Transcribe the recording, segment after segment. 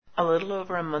A little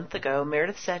over a month ago,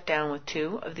 Meredith sat down with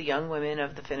two of the young women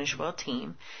of the Finish Well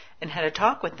team and had a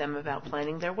talk with them about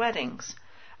planning their weddings.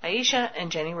 Aisha and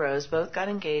Jenny Rose both got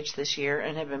engaged this year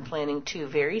and have been planning two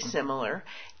very similar,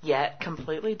 yet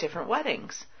completely different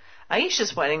weddings.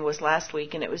 Aisha's wedding was last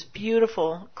week, and it was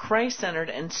beautiful, Christ-centered,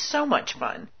 and so much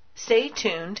fun. Stay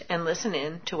tuned and listen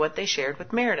in to what they shared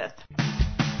with Meredith.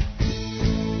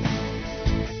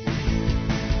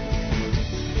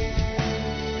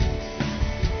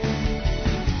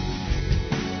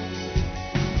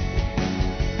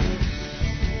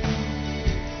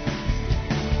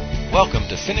 Welcome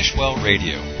to Finish Well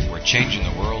Radio, where changing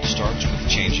the world starts with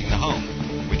changing the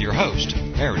home, with your host,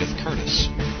 Meredith Curtis.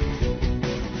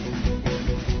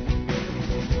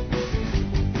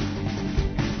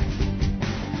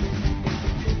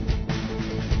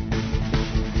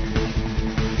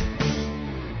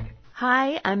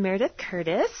 Hi, I'm Meredith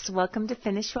Curtis. Welcome to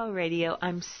Finish Well Radio.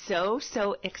 I'm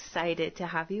so excited to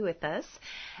have you with us.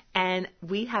 And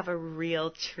we have a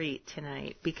real treat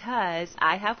tonight because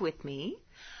I have with me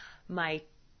my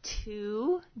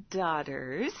two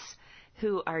daughters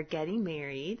who are getting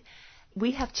married.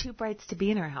 We have two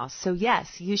brides-to-be in our house. So, yes,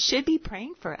 you should be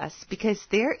praying for us because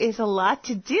there is a lot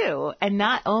to do. And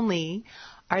not only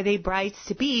are they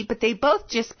brides-to-be, but they both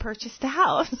just purchased a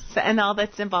house and all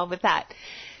that's involved with that.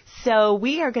 So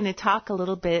we are going to talk a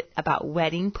little bit about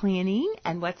wedding planning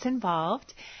and what's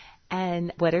involved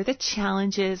and what are the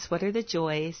challenges, what are the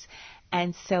joys.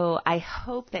 And so I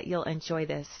hope that you'll enjoy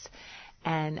this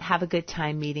and have a good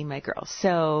time meeting my girls.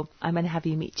 So I'm going to have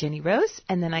you meet Jenny Rose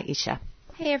and then Aisha.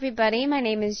 Hey, everybody. My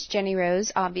name is Jenny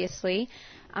Rose, obviously.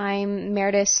 I'm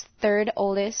Meredith's third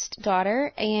oldest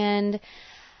daughter, and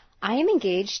I am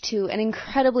engaged to an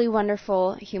incredibly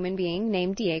wonderful human being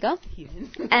named Diego.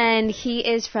 And he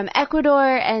is from Ecuador,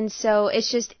 and so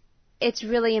it's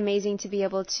really amazing to be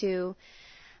able to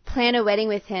plan a wedding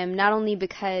with him, not only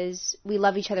because we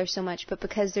love each other so much, but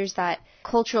because there's that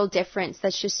cultural difference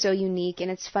that's just so unique,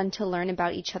 and it's fun to learn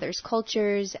about each other's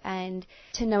cultures and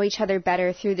to know each other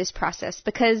better through this process.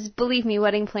 Because, believe me,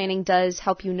 wedding planning does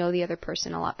help you know the other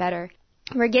person a lot better.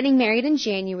 We're getting married in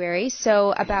January,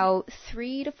 so about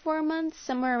 3 to 4 months,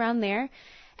 somewhere around there.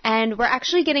 And we're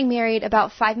actually getting married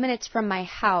about 5 minutes from my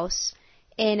house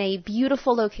in a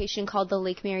beautiful location called the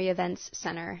Lake Mary Events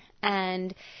Center.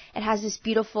 And it has this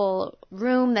beautiful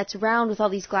room that's round with all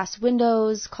these glass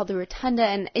windows called the Rotunda.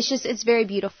 And it's very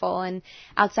beautiful. And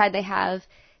outside they have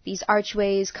these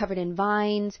archways covered in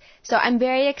vines. So I'm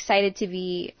very excited to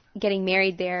be getting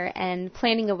married there and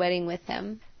planning a wedding with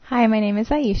him. Hi, my name is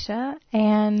Aisha,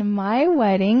 and my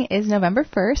wedding is November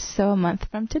 1st, so a month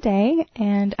from today,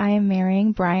 and I am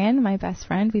marrying Brian, my best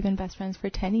friend. We've been best friends for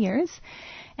 10 years,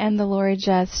 and the Lord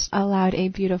just allowed a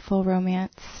beautiful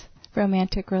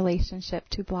romantic relationship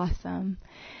to blossom.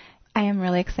 I am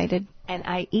really excited. And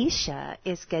Aisha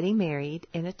is getting married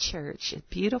in a church, a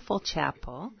beautiful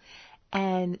chapel,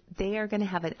 and they are going to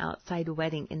have an outside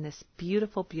wedding in this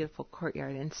beautiful, beautiful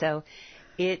courtyard. And so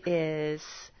it is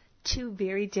two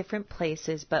very different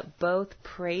places, but both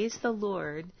praise the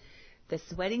Lord. This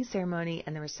wedding ceremony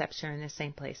and the reception are in the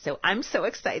same place. So I'm so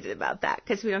excited about that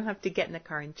because we don't have to get in the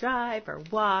car and drive or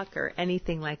walk or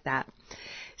anything like that.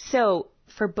 So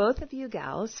for both of you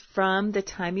gals, from the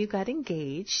time you got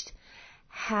engaged,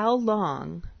 how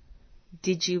long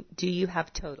do you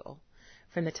have total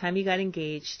from the time you got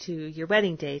engaged to your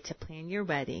wedding day to plan your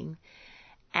wedding?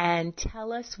 And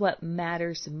tell us what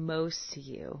matters most to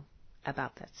you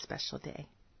about that special day.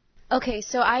 Okay,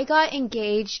 so I got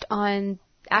engaged on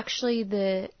actually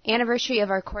the anniversary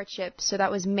of our courtship, so that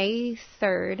was May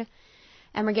 3rd,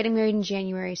 and we're getting married in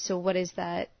January, so what is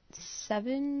that,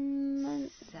 7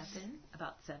 months?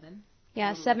 About 7.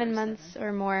 Yeah, 7 months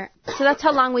or more. So that's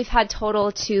how long we've had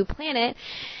total to plan it,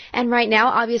 and right now,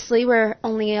 obviously,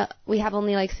 we have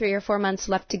only like 3 or 4 months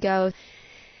left to go.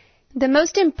 The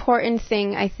most important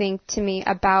thing, I think, to me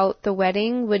about the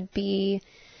wedding would be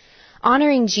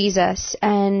honoring Jesus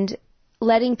and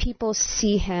letting people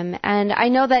see him. And I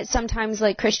know that sometimes,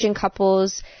 like Christian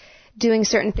couples doing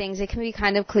certain things, it can be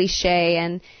kind of cliche.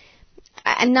 And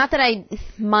not that I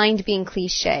mind being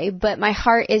cliche, but my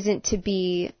heart isn't to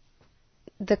be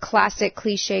the classic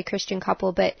cliche Christian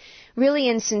couple, but really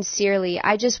and sincerely,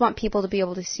 I just want people to be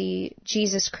able to see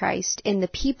Jesus Christ in the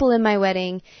people in my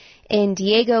wedding, in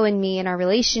Diego and me, in our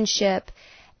relationship,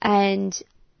 and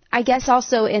I guess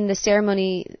also in the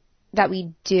ceremony that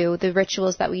we do, the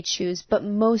rituals that we choose, but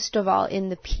most of all in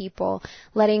the people,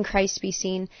 letting Christ be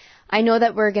seen. I know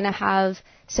that we're going to have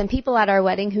some people at our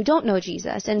wedding who don't know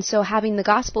Jesus, and so having the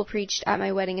gospel preached at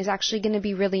my wedding is actually going to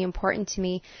be really important to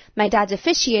me. My dad's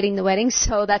officiating the wedding,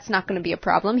 so that's not going to be a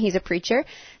problem. He's a preacher,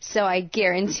 so I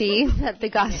guarantee that the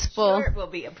gospel... Sure, it will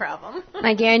be a problem.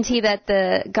 I guarantee that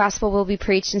the gospel will be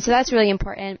preached, and so that's really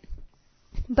important.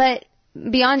 But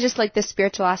beyond just like the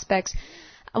spiritual aspects,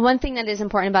 one thing that is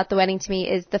important about the wedding to me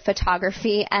is the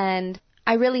photography, and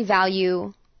I really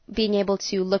value being able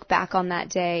to look back on that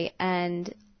day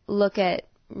and look at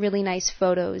really nice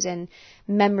photos and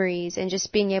memories and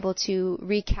just being able to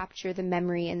recapture the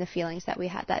memory and the feelings that we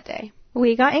had that day.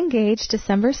 We got engaged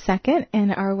December 2nd,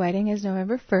 and our wedding is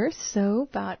November 1st, so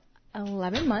about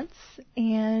 11 months,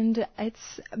 and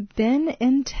it's been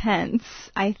intense.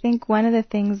 I think one of the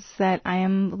things that I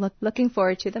am looking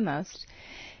forward to the most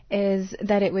is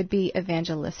that it would be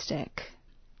evangelistic.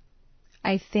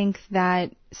 I think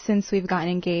that since we've gotten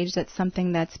engaged, that's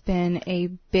something that's been a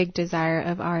big desire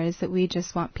of ours, that we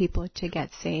just want people to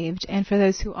get saved. And for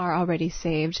those who are already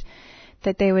saved,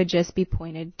 that they would just be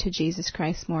pointed to Jesus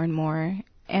Christ more and more.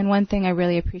 And one thing I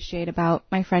really appreciate about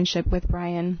my friendship with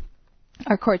Brian,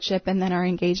 our courtship and then our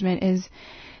engagement, is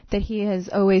that he has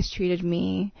always treated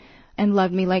me and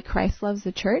loved me like Christ loves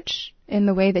the church. In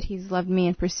the way that he's loved me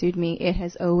and pursued me, it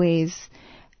has always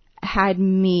had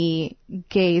me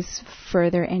gaze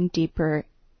further and deeper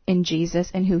in Jesus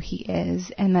and who he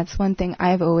is. And that's one thing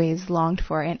I've always longed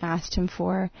for and asked him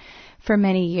for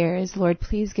many years. Lord,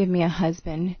 please give me a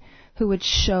husband who would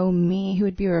show me, who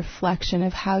would be a reflection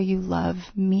of how you love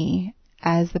me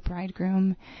as the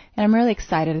bridegroom. And I'm really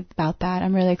excited about that.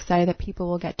 I'm really excited that people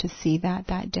will get to see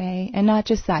that day. And not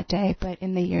just that day, but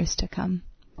in the years to come.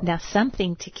 Now,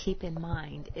 something to keep in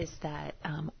mind is that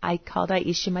I called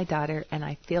Aisha my daughter, and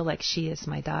I feel like she is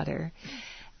my daughter.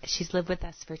 She's lived with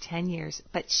us for 10 years,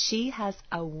 but she has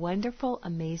a wonderful,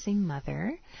 amazing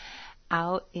mother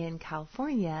out in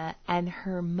California, and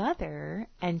her mother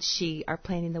and she are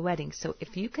planning the wedding. So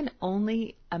if you can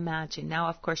only imagine, now,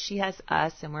 of course, she has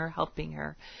us, and we're helping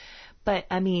her. But,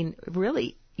 I mean,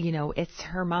 really, it's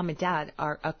her mom and dad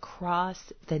are across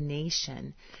the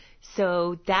nation.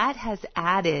 So that has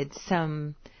added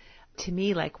some, to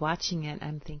me, like watching it,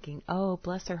 I'm thinking, oh,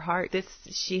 bless her heart.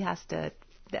 She has to,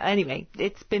 anyway,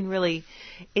 it's been really,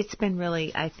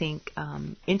 I think,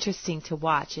 interesting to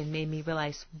watch, and made me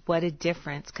realize what a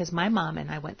difference, because my mom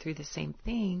and I went through the same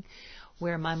thing,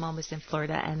 where my mom was in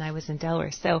Florida and I was in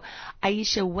Delaware. So,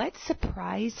 Aisha, what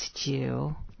surprised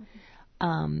you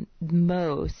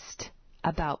most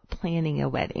about planning a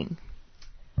wedding?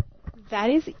 That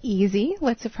is easy.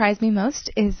 What surprised me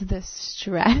most is the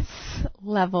stress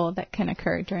level that can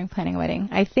occur during planning a wedding.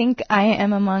 I think I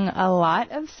am among a lot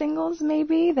of singles,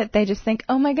 maybe, that they just think,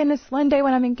 oh my goodness, one day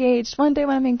when I'm engaged.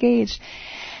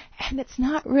 And it's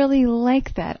not really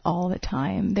like that all the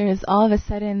time. There's all of a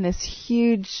sudden this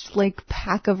huge,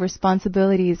 pack of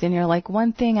responsibilities, and you're like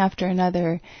one thing after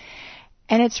another.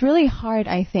 And it's really hard,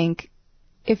 I think,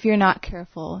 if you're not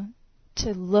careful,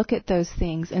 to look at those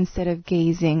things instead of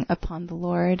gazing upon the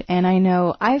Lord. And I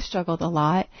know I've struggled a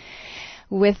lot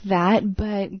with that,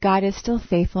 but God is still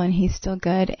faithful and he's still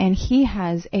good, and he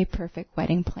has a perfect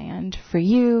wedding planned for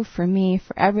you, for me,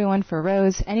 for everyone, for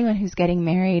Rose, anyone who's getting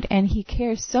married. And he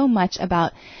cares so much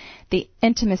about the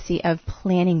intimacy of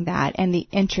planning that and the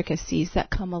intricacies that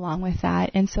come along with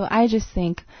that. And so I just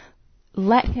think,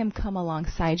 let him come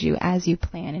alongside you as you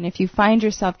plan. And if you find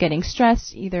yourself getting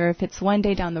stressed, either if it's one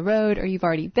day down the road or you've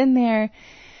already been there,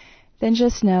 then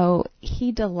just know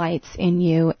he delights in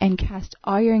you, and cast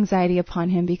all your anxiety upon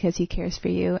him because he cares for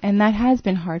you. And that has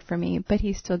been hard for me, but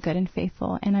he's still good and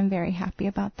faithful, and I'm very happy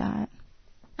about that.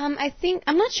 I'm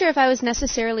not sure if I was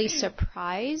necessarily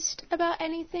surprised about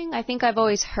anything. I think I've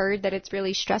always heard that it's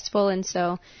really stressful, and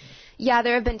so, yeah,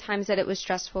 there have been times that it was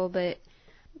stressful, but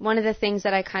one of the things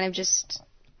that I kind of just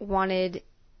wanted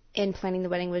in planning the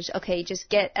wedding was, okay, just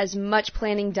get as much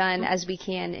planning done as we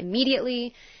can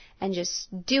immediately and just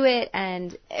do it.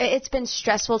 And it's been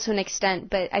stressful to an extent,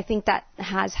 but I think that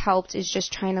has helped, is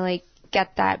just trying to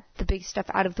get the big stuff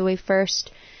out of the way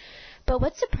first. But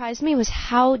what surprised me was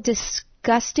how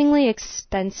disgustingly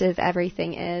expensive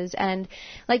everything is. And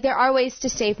there are ways to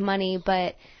save money,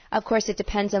 but of course it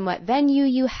depends on what venue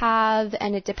you have,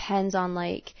 and it depends on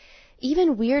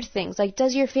even weird things,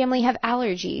 does your family have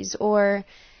allergies, or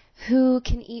who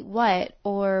can eat what,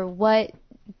 or what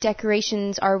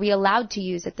decorations are we allowed to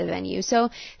use at the venue. So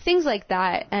things like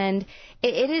that. And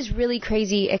it is really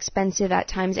crazy expensive at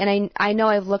times. And I know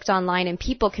I've looked online, and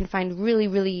people can find really,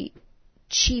 really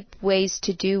cheap ways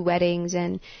to do weddings.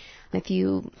 And if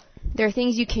you there are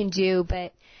things you can do,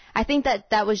 but I think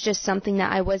that was just something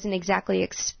that I wasn't exactly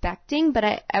expecting, but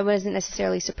I wasn't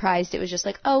necessarily surprised. It was just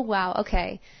like, oh, wow,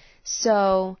 okay,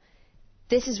 so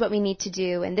this is what we need to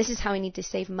do, and this is how we need to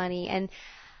save money. And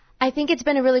I think it's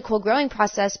been a really cool growing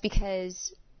process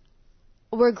because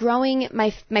we're growing,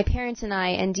 my parents and I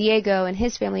and Diego and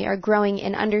his family are growing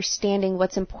in understanding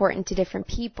what's important to different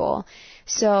people.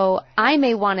 So I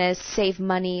may want to save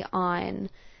money on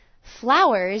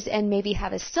flowers and maybe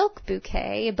have a silk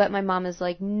bouquet, but my mom is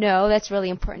like, no, that's really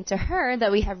important to her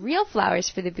that we have real flowers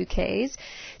for the bouquets.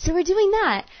 So we're doing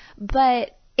that.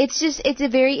 But it's a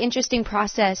very interesting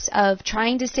process of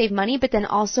trying to save money, but then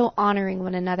also honoring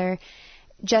one another,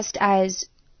 just as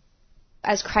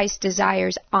Christ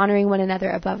desires, honoring one another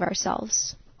above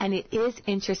ourselves. And it is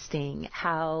interesting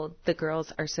how the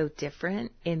girls are so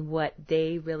different in what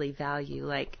they really value.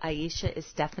 Like Aisha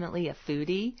is definitely a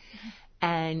foodie,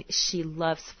 and she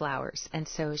loves flowers. And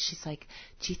so she's like,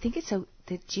 do you think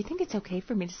it's okay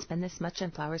for me to spend this much on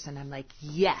flowers? And I'm like,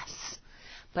 yes.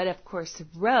 But of course,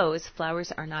 Rose,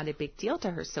 flowers are not a big deal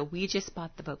to her. So we just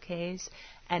bought the bouquets,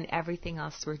 and everything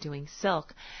else we're doing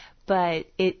silk. But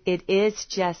it is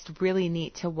just really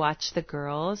neat to watch the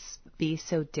girls be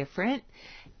so different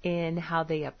in how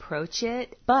they approach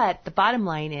it. But the bottom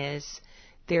line is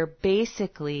they're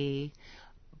basically,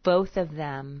 both of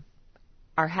them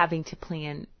are having to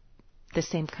plan the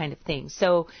same kind of thing.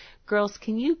 So girls,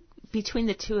 can you, between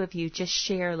the two of you, just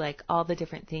share like all the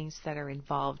different things that are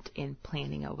involved in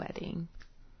planning a wedding?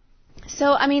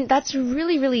 So, I mean, that's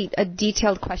really, really a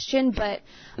detailed question, but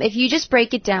if you just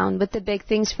break it down with the big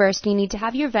things first, you need to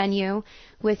have your venue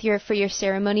for your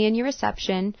ceremony and your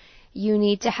reception. You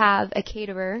need to have a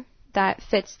caterer that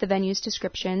fits the venue's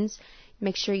descriptions.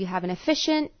 Make sure you have an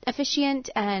officiant,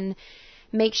 and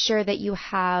make sure that you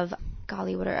have,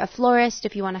 a florist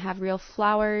if you want to have real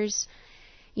flowers.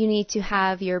 You need to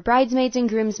have your bridesmaids and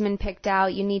groomsmen picked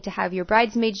out. You need to have your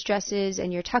bridesmaids' dresses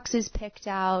and your tuxes picked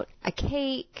out. A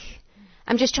cake.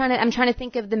 I'm trying to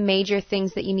think of the major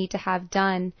things that you need to have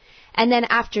done. And then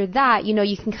after that,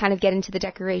 you can kind of get into the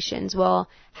decorations. Well,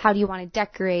 how do you want to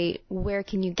decorate? Where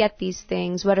can you get these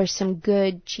things? What are some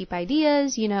good, cheap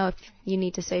ideas? If you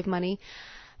need to save money,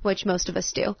 which most of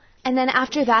us do. And then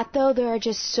after that, though, there are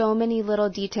just so many little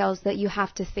details that you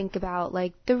have to think about,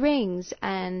 like the rings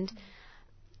and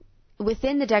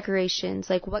within the decorations,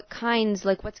 like what kinds,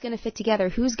 like what's going to fit together,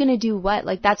 who's going to do what.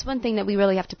 Like that's one thing that we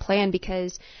really have to plan,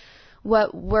 because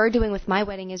what we're doing with my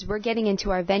wedding is we're getting into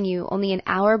our venue only an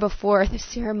hour before the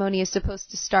ceremony is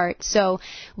supposed to start. So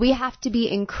we have to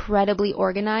be incredibly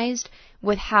organized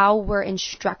with how we're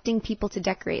instructing people to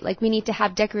decorate. Like we need to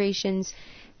have decorations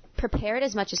prepared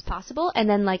as much as possible, and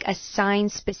then like assign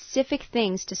specific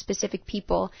things to specific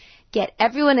people, get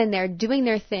everyone in there doing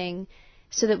their thing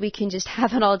so that we can just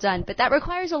have it all done. But that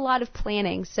requires a lot of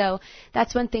planning. So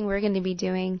that's one thing we're going to be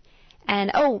doing.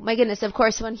 And oh my goodness, of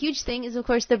course, one huge thing is, of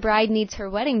course, the bride needs her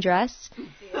wedding dress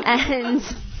and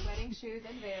wedding shoes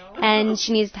and veil. And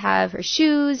she needs to have her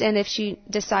shoes, and if she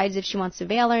decides if she wants to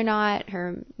veil or not,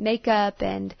 her makeup,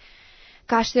 and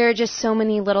gosh, there are just so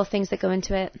many little things that go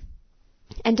into it.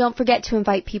 And don't forget to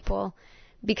invite people,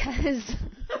 because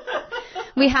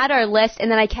we had our list, and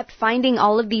then I kept finding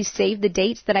all of these save the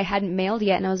dates that I hadn't mailed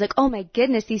yet, and I was like, oh my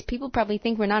goodness, these people probably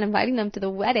think we're not inviting them to the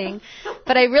wedding,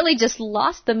 but I really just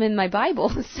lost them in my Bible.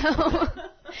 So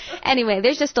anyway,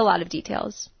 there's just a lot of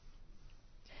details.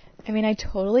 I mean, I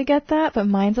totally get that, but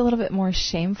mine's a little bit more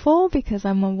shameful because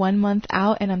I'm 1 month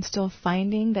out and I'm still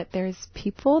finding that there's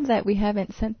people that we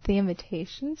haven't sent the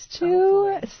invitations to.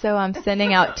 Oh, so I'm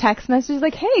sending out text messages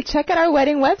like, hey, check out our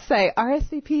wedding website,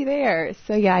 RSVP there.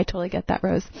 So yeah, I totally get that,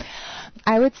 Rose.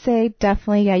 I would say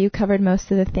definitely, yeah, you covered most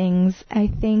of the things.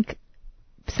 I think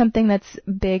something that's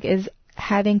big is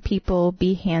having people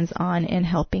be hands-on in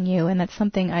helping you, and that's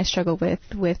something I struggle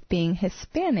with being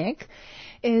Hispanic,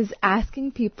 is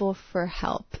asking people for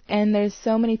help. And there's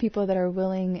so many people that are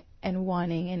willing and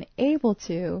wanting and able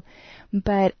to,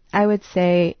 but I would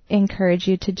say encourage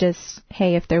you to just,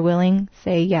 hey, if they're willing,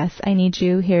 say, yes, I need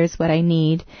you, here's what I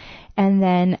need. And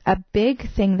then a big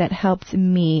thing that helped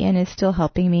me and is still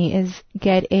helping me is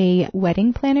get a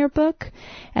wedding planner book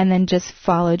and then just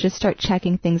start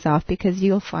checking things off, because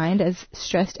you'll find, as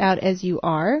stressed out as you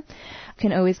are, you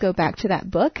can always go back to that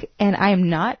book. And I am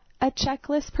not a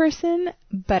checklist person,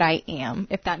 but I am,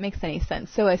 if that makes any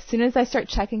sense. So as soon as I start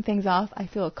checking things off, I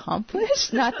feel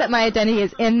accomplished. Not that my identity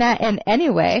is in that in any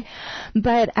way,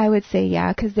 but I would say,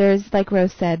 yeah, because there's, like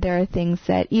Rose said, there are things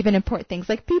that, even important things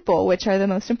like people, which are the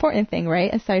most important thing,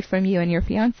 right? Aside from you and your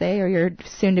fiance or your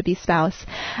soon-to-be spouse,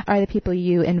 are the people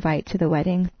you invite to the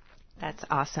wedding. That's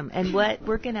awesome. And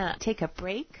we're going to take a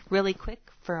break really quick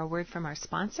for a word from our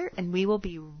sponsor, and we will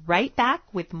be right back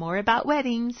with more about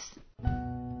weddings.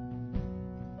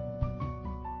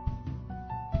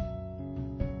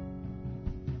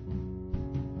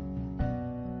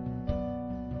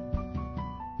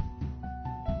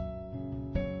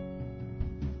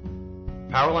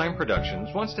 Powerline Productions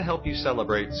wants to help you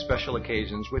celebrate special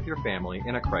occasions with your family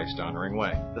in a Christ-honoring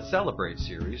way. The Celebrate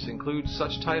series includes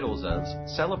such titles as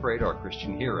Celebrate Our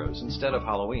Christian Heroes instead of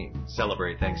Halloween,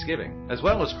 Celebrate Thanksgiving, as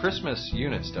well as Christmas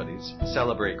Unit Studies,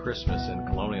 Celebrate Christmas in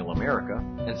Colonial America,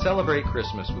 and Celebrate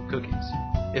Christmas with Cookies.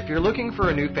 If you're looking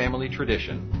for a new family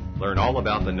tradition, learn all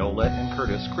about the Nolette and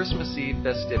Curtis Christmas Eve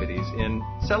festivities in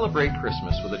Celebrate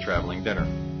Christmas with a Traveling Dinner.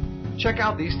 Check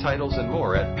out these titles and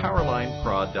more at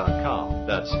PowerlineProd.com.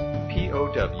 That's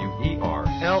PowerlineProd.com.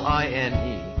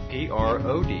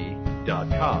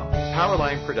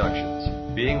 Powerline Productions.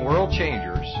 Being world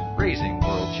changers, raising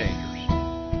world changers.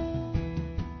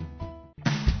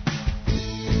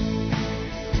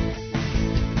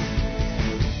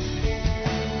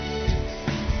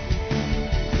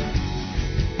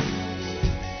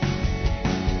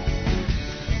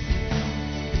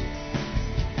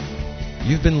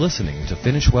 You've been listening to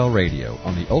Finish Well Radio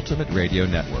on the Ultimate Radio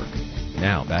Network.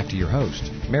 Now back to your host,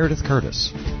 Meredith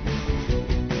Curtis.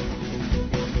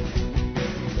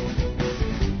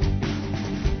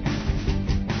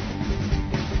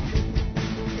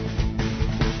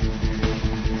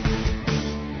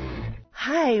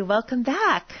 Hi, welcome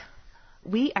back.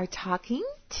 We are talking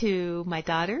to my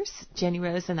daughters, Jenny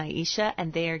Rose and Aisha,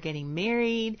 and they are getting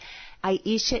married.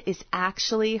 Aisha is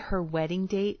actually, her wedding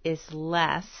date is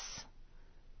less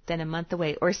than a month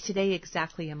away, or is today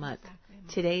exactly a month?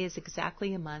 Today is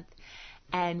exactly a month.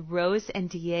 And Rose and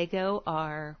Diego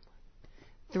are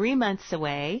 3 months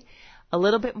away, a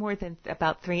little bit more than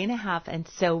about 3.5. And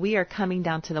so we are coming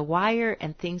down to the wire,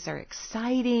 and things are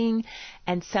exciting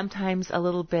and sometimes a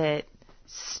little bit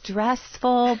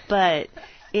stressful, but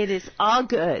it is all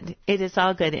good. It is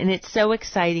all good. And it's so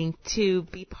exciting to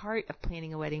be part of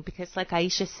planning a wedding because, like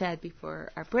Aisha said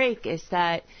before our break, is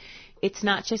that it's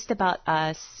not just about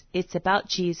us. It's about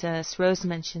Jesus. Rose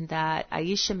mentioned that.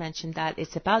 Aisha mentioned that.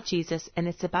 It's about Jesus, and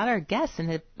it's about our guests,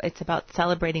 and it's about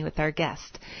celebrating with our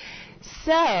guest.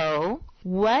 So,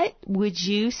 what would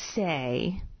you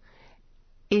say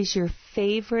is your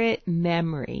favorite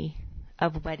memory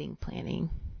of wedding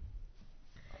planning?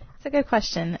 That's a good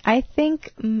question. I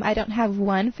think I don't have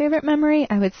one favorite memory.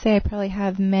 I would say I probably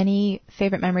have many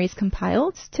favorite memories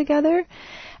compiled together.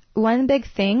 One big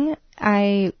thing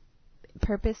I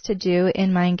purpose to do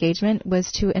in my engagement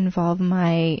was to involve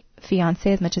my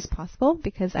fiance as much as possible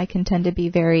because I can tend to be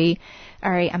very,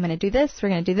 all right, I'm going to do this, we're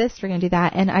going to do this, we're going to do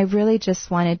that. And I really just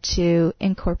wanted to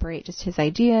incorporate just his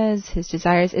ideas, his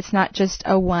desires. It's not just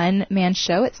a one-man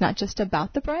show. It's not just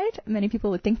about the bride. Many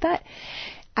people would think that.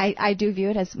 I do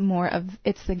view it as more of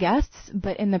it's the guests,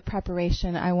 but in the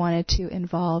preparation, I wanted to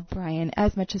involve Brian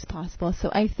as much as possible.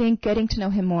 So I think getting to know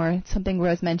him more, something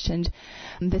Rose mentioned,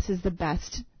 this is the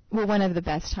best. Well, one of the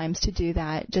best times to do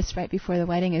that just right before the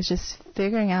wedding is just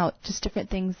figuring out just different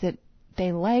things that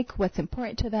they like, what's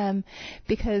important to them,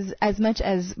 because as much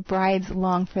as brides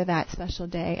long for that special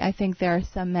day, I think there are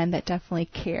some men that definitely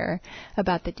care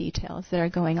about the details that are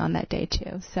going on that day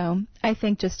too. So I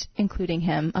think just including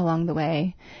him along the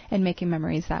way and making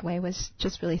memories that way was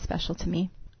just really special to me.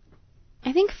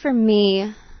 I think for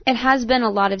me, it has been a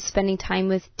lot of spending time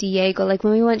with Diego, like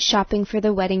when we went shopping for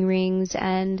the wedding rings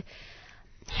and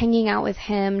hanging out with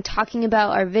him, talking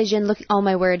about our vision.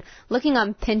 Looking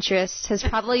on Pinterest has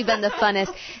probably been the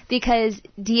funnest because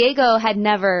Diego had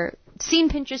never seen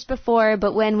Pinterest before,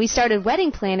 but when we started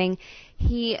wedding planning,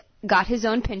 he got his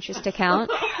own Pinterest account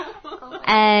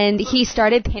and he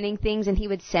started pinning things and he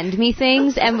would send me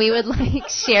things and we would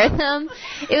share them.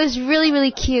 It was really,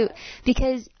 really cute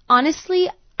because honestly,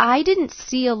 I didn't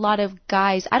see a lot of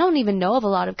guys. I don't even know of a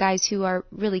lot of guys who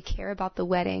really care about the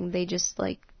wedding. They just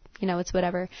it's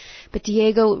whatever. But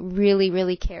Diego really,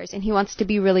 really cares, and he wants to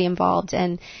be really involved,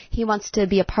 and he wants to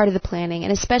be a part of the planning,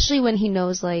 and especially when he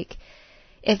knows,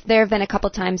 if there have been a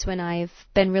couple times when I've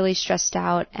been really stressed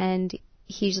out, and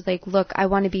he's like, look, I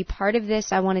want to be part of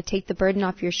this. I want to take the burden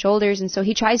off your shoulders, and so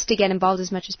he tries to get involved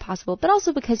as much as possible, but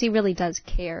also because he really does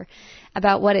care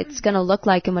about what it's going to look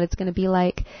like and what it's going to be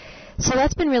like. So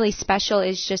that's been really special,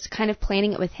 is just kind of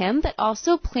planning it with him, but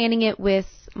also planning it with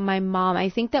my mom. I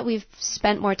think that we've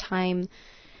spent more time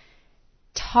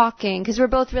talking because we're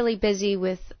both really busy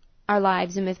with our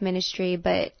lives and with ministry,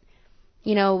 but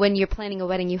when you're planning a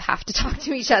wedding, you have to talk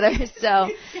to each other. So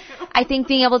I think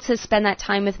being able to spend that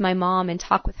time with my mom and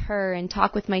talk with her and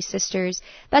talk with my sisters,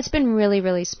 that's been really,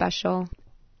 really special.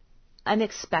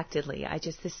 Unexpectedly,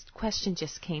 this question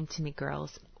just came to me,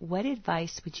 girls. What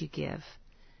advice would you give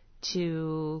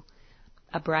to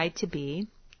a bride-to-be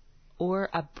or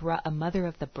a mother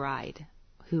of the bride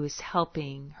who is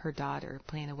helping her daughter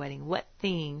plan a wedding? What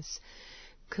things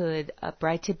could a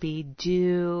bride-to-be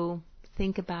do,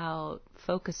 think about,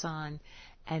 focus on,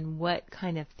 and what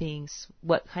kind of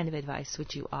advice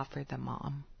would you offer the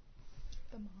mom?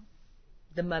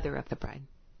 The mother of the bride.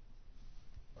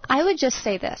 I would just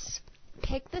say this.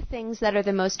 Pick the things that are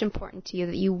the most important to you,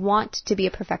 that you want to be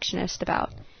a perfectionist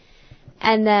about.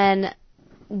 And then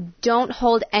don't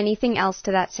hold anything else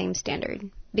to that same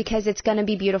standard, because it's going to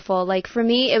be beautiful. Like for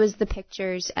me, it was the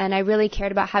pictures, and I really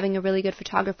cared about having a really good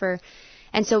photographer.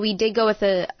 And so we did go with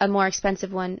a more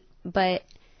expensive one, but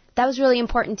that was really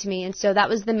important to me. And so that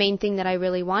was the main thing that I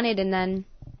really wanted. And then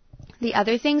the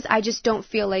other things I just don't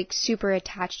feel like super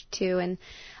attached to. And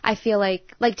I feel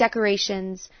like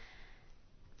decorations,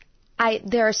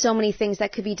 there are so many things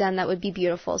that could be done that would be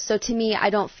beautiful. So to me, I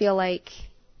don't feel like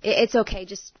it's okay.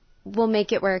 Just we'll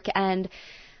make it work. And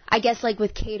I guess like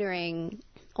with catering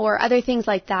or other things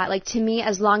like that, like to me,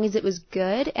 as long as it was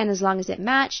good and as long as it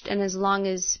matched and as long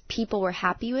as people were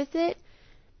happy with it,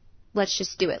 let's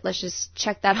just do it. Let's just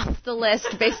check that off the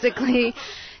list, basically.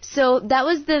 So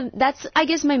that's I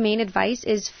guess my main advice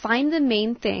is find the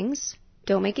main things.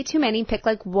 Don't make it too many. Pick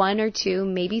like 1 or 2,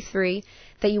 maybe 3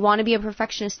 that you want to be a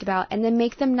perfectionist about, and then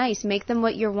make them nice. Make them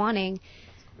what you're wanting,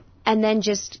 and then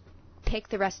just pick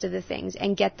the rest of the things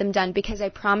and get them done, because I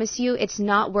promise you it's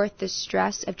not worth the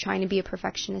stress of trying to be a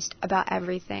perfectionist about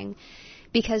everything,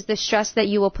 because the stress that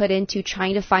you will put into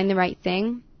trying to find the right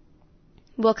thing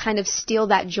will kind of steal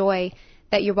that joy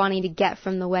that you're wanting to get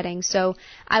from the wedding. So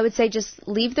I would say just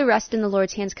leave the rest in the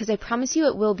Lord's hands, because I promise you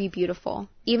it will be beautiful.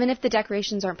 Even if the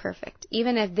decorations aren't perfect,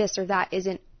 even if this or that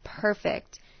isn't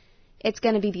perfect, it's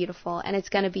going to be beautiful and it's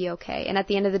going to be okay. And at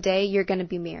the end of the day, you're going to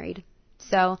be married.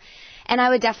 So, and I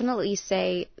would definitely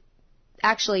say,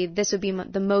 actually, this would be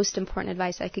the most important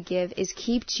advice I could give, is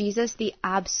keep Jesus the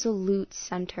absolute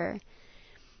center.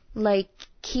 Like,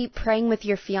 keep praying with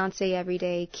your fiance every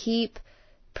day. Keep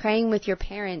praying with your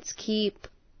parents. Keep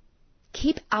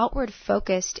outward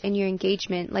focused in your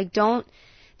engagement. Like,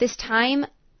 this time,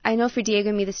 I know for Diego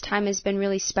and me, this time has been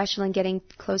really special in getting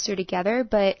closer together,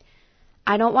 but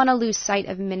I don't want to lose sight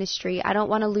of ministry. I don't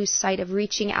want to lose sight of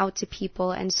reaching out to people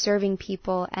and serving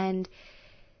people and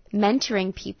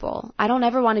mentoring people. I don't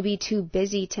ever want to be too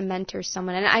busy to mentor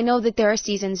someone. And I know that there are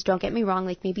seasons, don't get me wrong,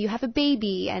 like maybe you have a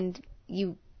baby and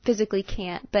you physically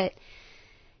can't, but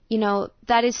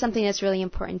that is something that's really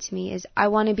important to me, is I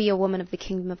want to be a woman of the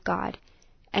kingdom of God.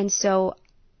 And so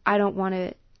I don't want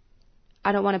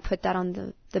to put that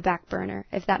on the back burner,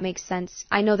 if that makes sense.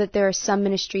 I know that there are some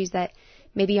ministries that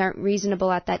maybe aren't reasonable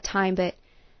at that time, but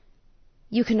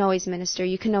you can always minister.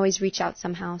 You can always reach out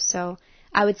somehow. So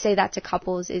I would say that to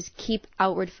couples is keep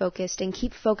outward focused and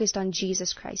keep focused on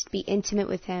Jesus Christ. Be intimate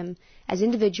with Him as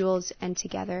individuals and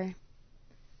together.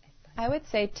 I would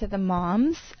say to the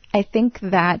moms, I think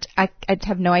that I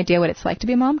have no idea what it's like to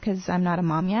be a mom because I'm not a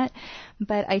mom yet,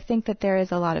 but I think that there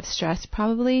is a lot of stress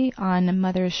probably on a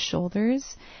mother's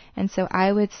shoulders. And so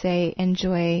I would say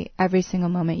enjoy every single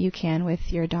moment you can with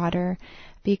your daughter,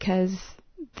 because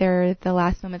they're the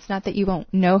last moments. Not that you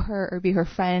won't know her or be her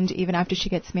friend even after she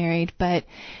gets married, but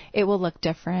it will look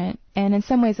different. And in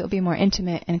some ways it will be more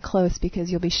intimate and close because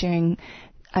you'll be sharing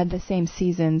the same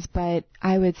seasons. But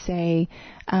I would say,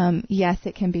 yes,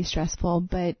 it can be stressful,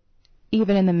 but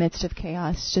even in the midst of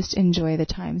chaos, just enjoy the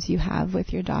times you have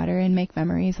with your daughter and make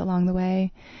memories along the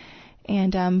way.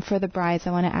 And for the brides,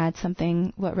 I want to add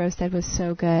something. What Rose said was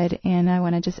so good, and I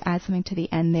want to just add something to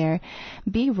the end there.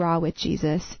 Be raw with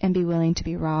Jesus and be willing to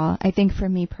be raw. I think for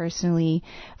me personally,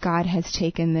 God has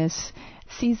taken this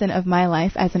season of my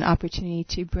life as an opportunity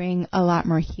to bring a lot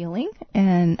more healing,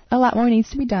 and a lot more needs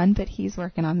to be done, but He's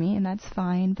working on me, and that's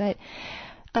fine. But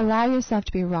allow yourself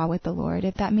to be raw with the Lord.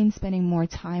 If that means spending more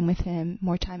time with Him,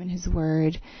 more time in His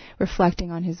Word,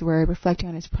 reflecting on His Word, reflecting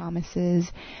on His promises.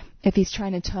 If He's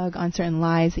trying to tug on certain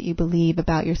lies that you believe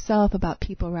about yourself, about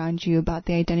people around you, about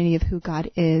the identity of who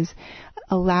God is,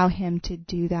 allow Him to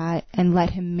do that and let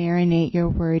Him marinate your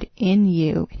Word in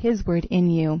you, His Word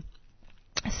in you,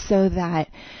 so that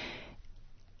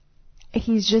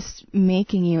He's just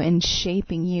making you and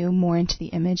shaping you more into the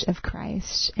image of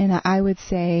Christ. And I would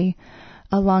say,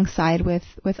 alongside with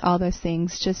all those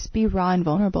things, just be raw and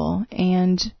vulnerable.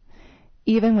 And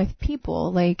even with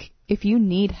people, like, if you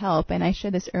need help, and I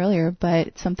shared this earlier, but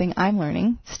it's something I'm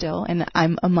learning still, and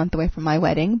I'm a month away from my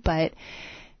wedding, but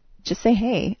just say,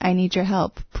 hey, I need your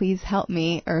help. Please help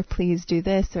me, or please do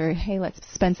this, or hey, let's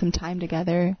spend some time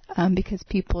together, because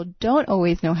people don't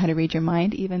always know how to read your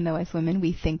mind, even though as women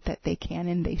we think that they can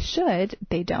and they should,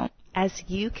 they don't. As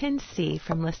you can see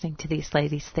from listening to these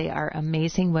ladies, they are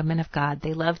amazing women of God.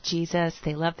 They love Jesus.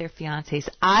 They love their fiancés.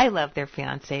 I love their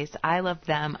fiancés. I love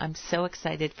them. I'm so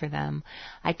excited for them.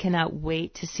 I cannot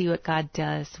wait to see what God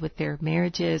does with their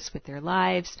marriages, with their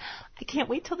lives. I can't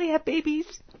wait till they have babies.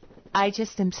 I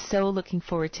just am so looking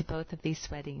forward to both of these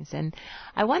weddings. And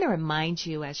I want to remind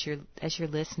you as you're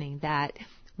listening that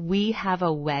we have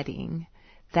a wedding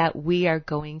that we are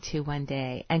going to one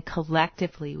day, and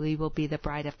collectively we will be the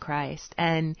bride of Christ.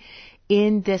 And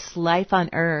in this life on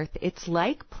earth, it's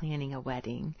like planning a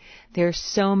wedding. There's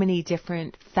so many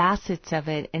different facets of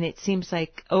it, and it seems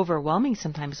like overwhelming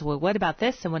sometimes. Well, what about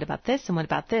this, and what about this, and what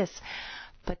about this?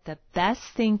 But the best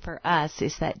thing for us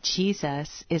is that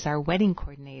Jesus is our wedding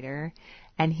coordinator,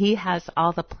 and he has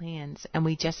all the plans, and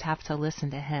we just have to listen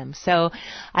to him. So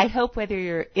I hope whether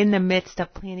you're in the midst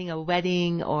of planning a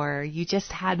wedding or you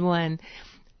just had one,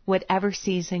 whatever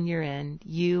season you're in,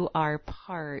 you are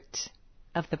part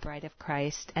of the bride of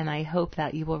Christ. And I hope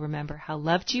that you will remember how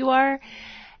loved you are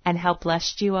and how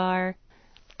blessed you are.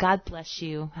 God bless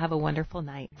you. Have a wonderful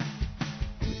night.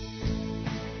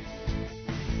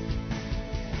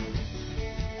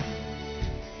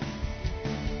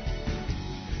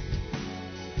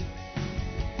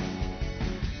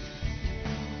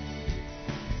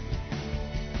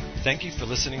 Thank you for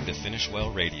listening to Finish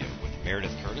Well Radio with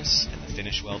Meredith Curtis and the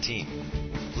Finish Well team.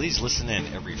 Please listen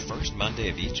in every first Monday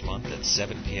of each month at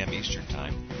 7 p.m. Eastern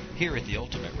Time here at the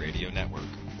Ultimate Radio Network.